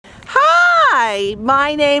Hi,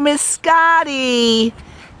 my name is Scotty,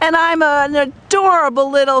 and I'm an adorable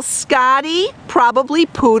little Scotty, probably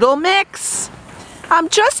Poodle mix. I'm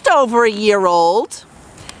just over a year old,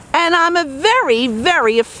 and I'm a very,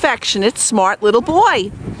 very affectionate, smart little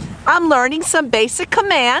boy. I'm learning some basic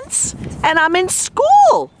commands, and I'm in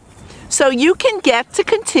school. So you can get to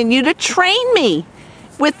continue to train me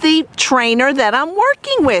with the trainer that I'm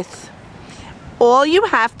working with. All you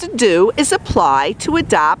have to do is apply to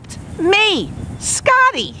adopt me,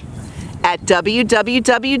 Scotty, at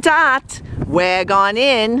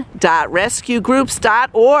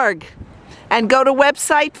www.wagonin.rescuegroups.org and go to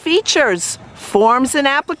website features, forms and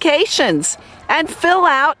applications, and fill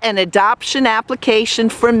out an adoption application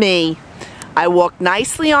for me. I walk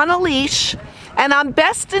nicely on a leash, and I'm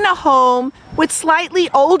best in a home with slightly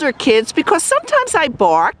older kids because sometimes I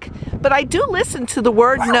bark, but I do listen to the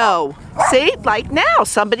word no. See, like now,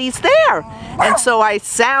 somebody's there. And so I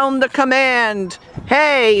sound the command,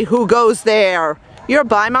 hey, who goes there? You're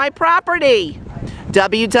by my property.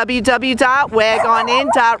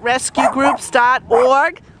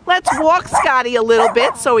 www.wagonin.rescuegroups.org. Let's walk Scotty a little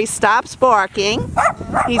bit so he stops barking.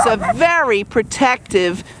 He's a very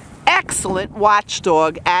protective, excellent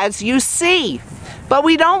watchdog, as you see. But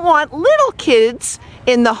we don't want little kids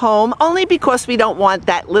in the home only because we don't want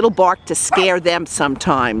that little bark to scare them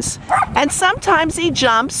sometimes. And sometimes he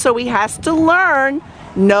jumps, so he has to learn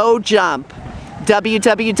no jump.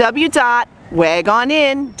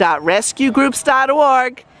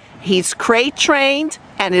 www.wagonin.rescuegroups.org. He's crate trained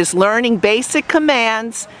and is learning basic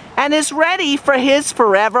commands and is ready for his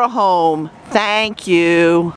forever home. Thank you.